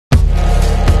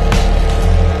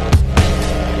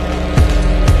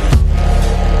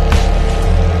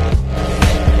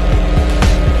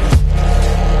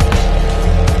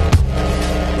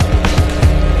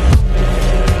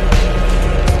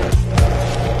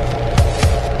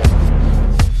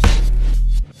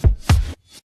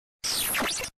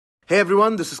Hey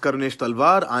everyone, this is Karunesh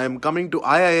Talwar. I am coming to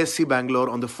IISc Bangalore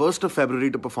on the 1st of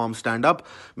February to perform stand-up.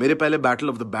 मेरे पहले Battle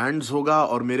of the Bands होगा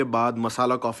और मेरे बाद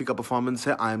Masala Coffee का performance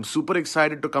है. I am super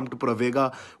excited to come to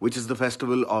Pravega, which is the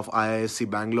festival of IISc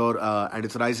Bangalore, and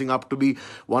it's rising up to be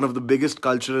one of the biggest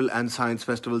cultural and science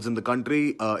festivals in the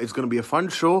country. It's going to be a fun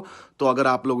show. तो अगर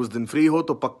आप लोग उस दिन free हो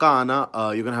तो पक्का आना.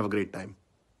 You're going to have a great time.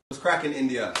 What's cracking,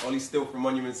 India? Ollie Still from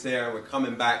Monuments here, and we're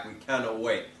coming back. We cannot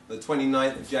wait. The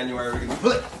 29th of January, we're going to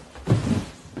flip.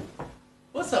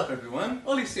 What's up, everyone?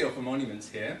 Ollie Seal from Monuments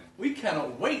here. We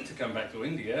cannot wait to come back to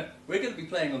India. We're going to be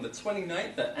playing on the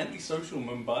 29th at Antisocial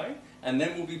Mumbai, and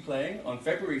then we'll be playing on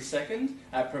February 2nd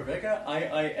at Pravega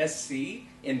IISc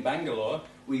in Bangalore.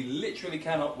 We literally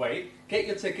cannot wait. Get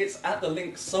your tickets at the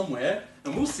link somewhere,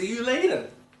 and we'll see you later.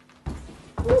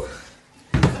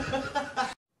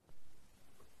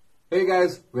 Hey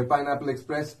guys, we're Pineapple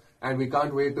Express, and we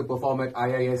can't wait to perform at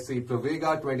IISc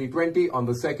Pravega 2020 on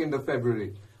the 2nd of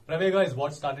February. Pravega is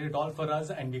what started it all for us,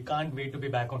 and we can't wait to be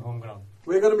back on home ground.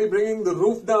 We're going to be bringing the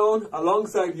roof down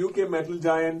alongside UK metal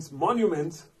giants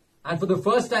Monuments. And for the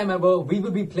first time ever, we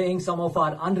will be playing some of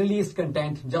our unreleased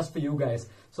content just for you guys.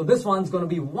 So this one's going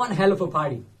to be one hell of a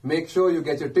party. Make sure you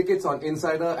get your tickets on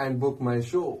Insider and book my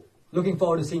show. Looking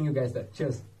forward to seeing you guys there.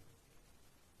 Cheers.